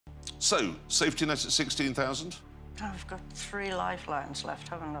So, safety net at 16,000? I've got 3 lifelines left,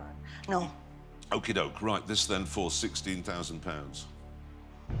 haven't I? No. Okie doke. Right, this then for £16,000.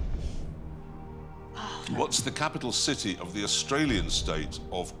 Oh, What's the capital city of the Australian state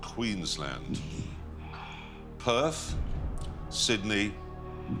of Queensland? Perth, Sydney,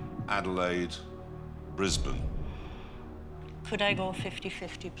 Adelaide, Brisbane. could I go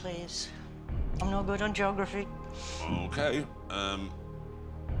 50-50, please? I'm no good on geography. OK.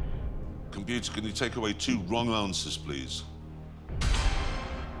 Computer, can you take away 2 wrong answers, please?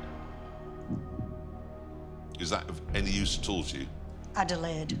 Is that of any use at all to you?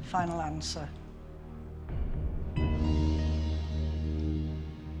 Adelaide, final answer.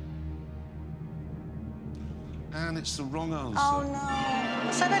 And it's the wrong answer. Oh, no.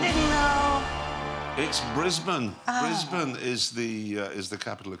 I said I didn't know. It's Brisbane. Brisbane is the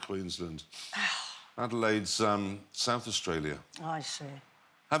capital of Queensland. Adelaide, South Australia. Oh, I see.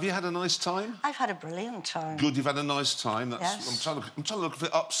 Have you had a nice time? I've had a brilliant time. Good, you've had a nice time. That's, Yes. I'm trying to look for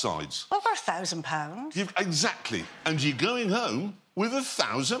the upsides. Over £1,000. Exactly. And you're going home with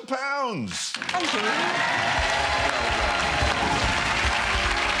 £1,000. Thank you.